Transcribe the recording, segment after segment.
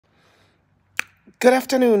Good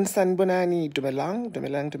afternoon, Sanbonani. Dumelang.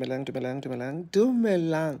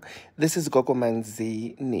 This is Gogo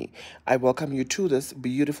Manzini. I welcome you to this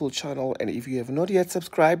beautiful channel. And if you have not yet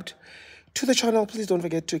subscribed to the channel, please don't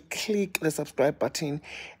forget to click the subscribe button.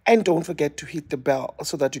 And don't forget to hit the bell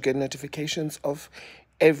so that you get notifications of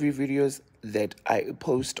every videos that I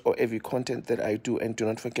post or every content that I do. And do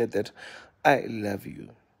not forget that I love you.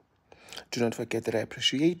 Do not forget that I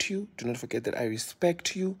appreciate you. Do not forget that I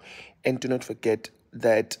respect you. And do not forget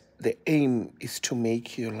that the aim is to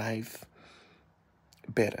make your life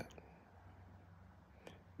better.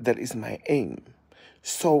 That is my aim.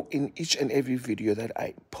 So in each and every video that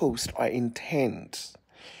I post, I intend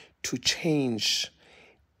to change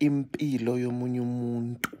impilo yomunye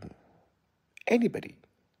umuntu. Anybody.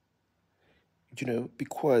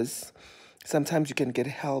 Because sometimes you can get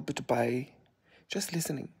helped by just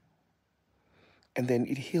listening. And then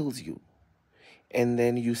it heals you. And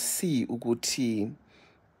then you see Uguti,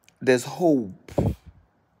 there's hope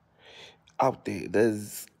out there.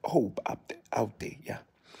 There's hope out there, yeah.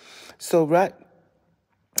 So, right,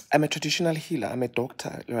 I'm a traditional healer. I'm a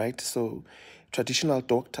doctor, right? So, traditional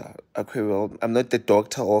doctor. Okay, well, I'm not the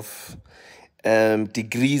doctor of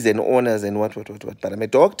degrees and honors and what. But I'm a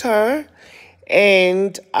doctor.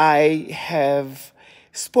 And I have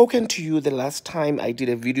spoken to you the last time I did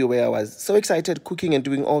a video where I was so excited cooking and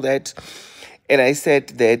doing all that. And I said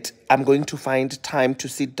that I'm going to find time to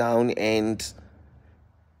sit down and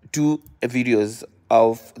do videos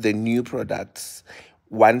of the new products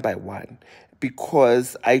one by one,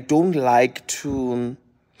 because I don't like to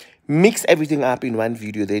mix everything up in one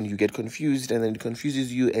video. Then you get confused and then it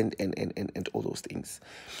confuses you and all those things.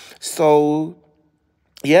 So,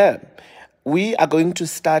 yeah, we are going to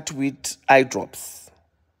start with eye drops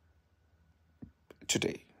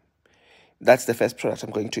today. That's the first product I'm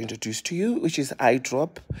going to introduce to you, which is eye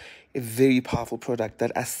drop, a very powerful product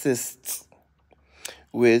that assists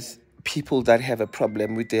with people that have a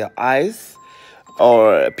problem with their eyes,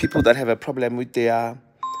 or people that have a problem with their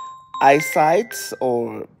eyesight,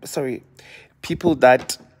 or people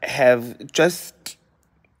that have just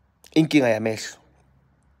inkinga yamehlo.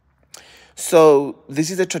 So this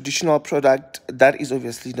is a traditional product that is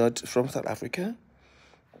obviously not from South Africa.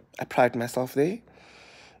 I pride myself there.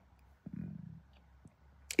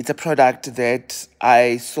 It's a product that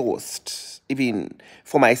I sourced even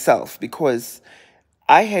for myself because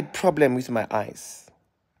I had problem with my eyes.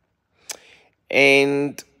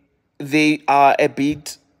 And they were a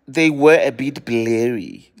bit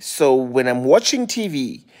blurry. So when I'm watching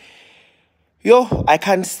TV, I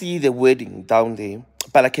can't see the wording down there,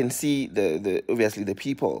 but I can see obviously the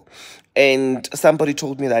people. And somebody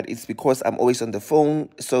told me that it's because I'm always on the phone,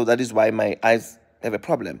 so that is why my eyes have a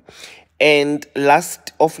problem. And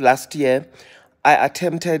last year, I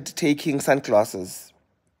attempted taking sunglasses.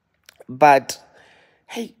 But,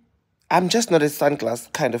 hey, I'm just not a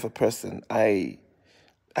sunglass kind of a person. I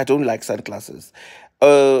don't like sunglasses.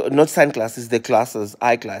 Not sunglasses, the glasses,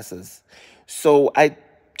 eyeglasses. So I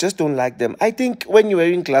just don't like them. I think when you're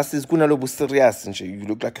wearing glasses, you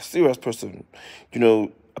look like a serious person. A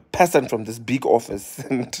person from this big office.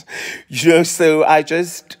 And, so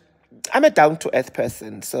I'm a down-to-earth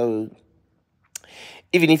person. So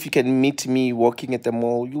even if you can meet me walking at the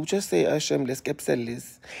mall, you just say, shameless,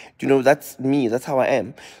 capsules. That's me. That's how I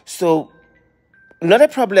am. So, not a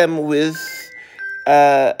problem with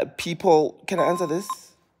people. Can I answer this?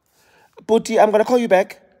 Puti, I'm going to call you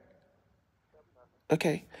back.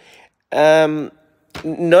 Okay. Not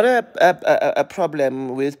a problem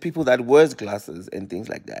with people that wears glasses and things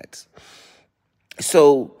like that.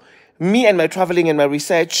 So, me and my traveling and my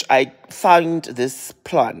research, I found this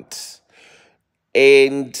plant.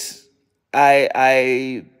 And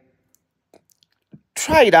I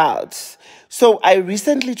tried out. So I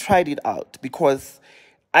recently tried it out because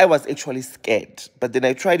I was actually scared. But then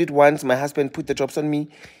I tried it once. My husband put the drops on me.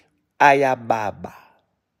 Ayababa.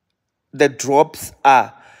 The drops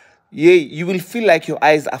are, you will feel like your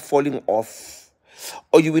eyes are falling off.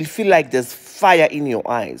 Or you will feel like there's fire in your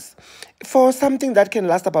eyes. For something that can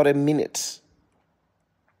last about a minute.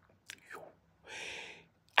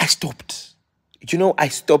 I stopped. I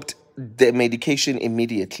stopped the medication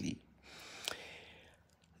immediately.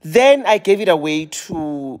 Then I gave it away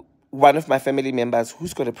to one of my family members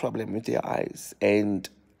who's got a problem with their eyes. And,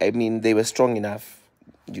 they were strong enough,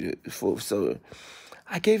 so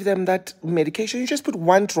I gave them that medication. You just put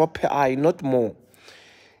 1 drop per eye, not more.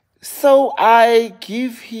 So I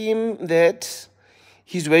give him that.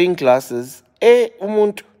 He's wearing glasses.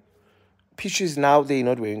 Peaches now, they're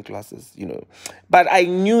not wearing glasses, you know. But I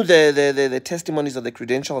knew the testimonies or the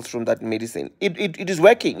credentials from that medicine. It is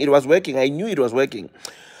working. It was working. I knew it was working.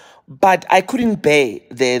 But I couldn't bear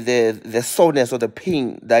the soreness or the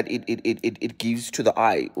pain that it gives to the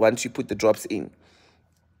eye once you put the drops in.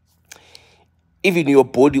 Even your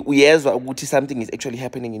body, yes, something is actually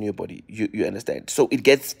happening in your body. You understand? So it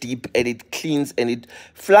gets deep and it cleans and it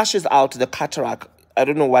flushes out the cataract. I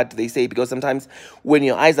don't know what they say, because sometimes when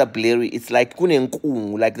your eyes are blurry, it's like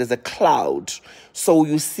there's a cloud, so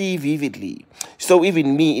you see vividly. So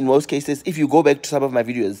even me, in most cases, if you go back to some of my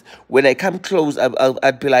videos, when I come close,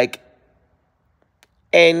 I'd be like,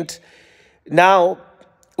 and now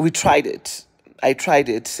we tried it. I tried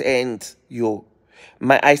it, and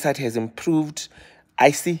my eyesight has improved.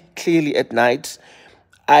 I see clearly at night.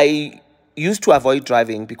 I used to avoid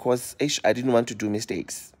driving because I didn't want to do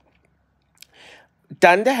mistakes.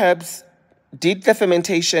 Done the herbs, did the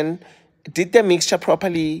fermentation, did the mixture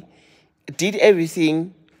properly, did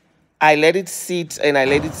everything. I let it sit and I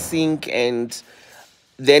let it sink, and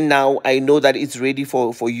then now I know that it's ready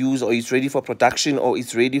for use, or it's ready for production, or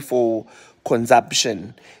it's ready for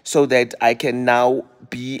consumption, so that I can now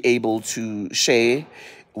be able to share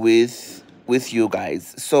with you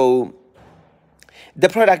guys. So the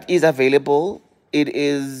product is available. It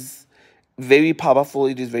is very powerful.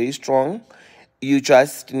 It is very strong. You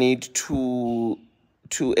just need to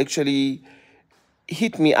actually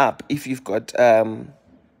hit me up if you've got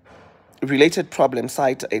related problem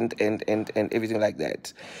site and everything like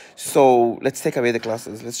that. So let's take away the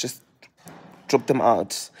glasses. Let's just drop them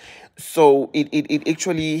out. So it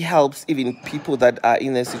actually helps even people that are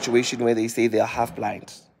in a situation where they say they are half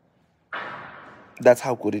blind. That's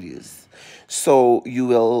how good it is. So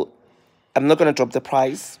I'm not going to drop the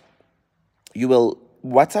price. You will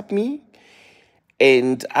WhatsApp me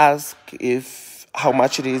and ask how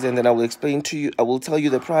much it is, and then I will explain to you. I will tell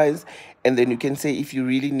you the price, and then you can say if you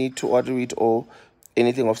really need to order it or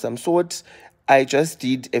anything of some sort. I just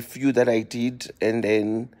did a few that I did, and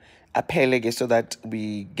then apply so that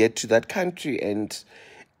we get to that country and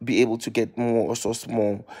be able to get more or so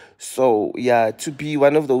small. So yeah, to be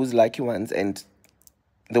one of those lucky ones, and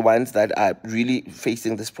the ones that are really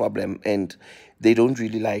facing this problem and they don't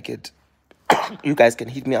really like it, you guys can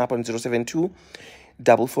hit me up on 072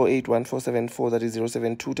 448 1474. That is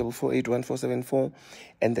 072 448 1474,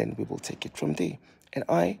 and then we will take it from there. And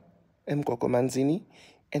I am Gogo Manzini,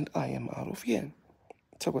 and I am out of here.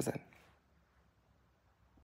 Thokozani.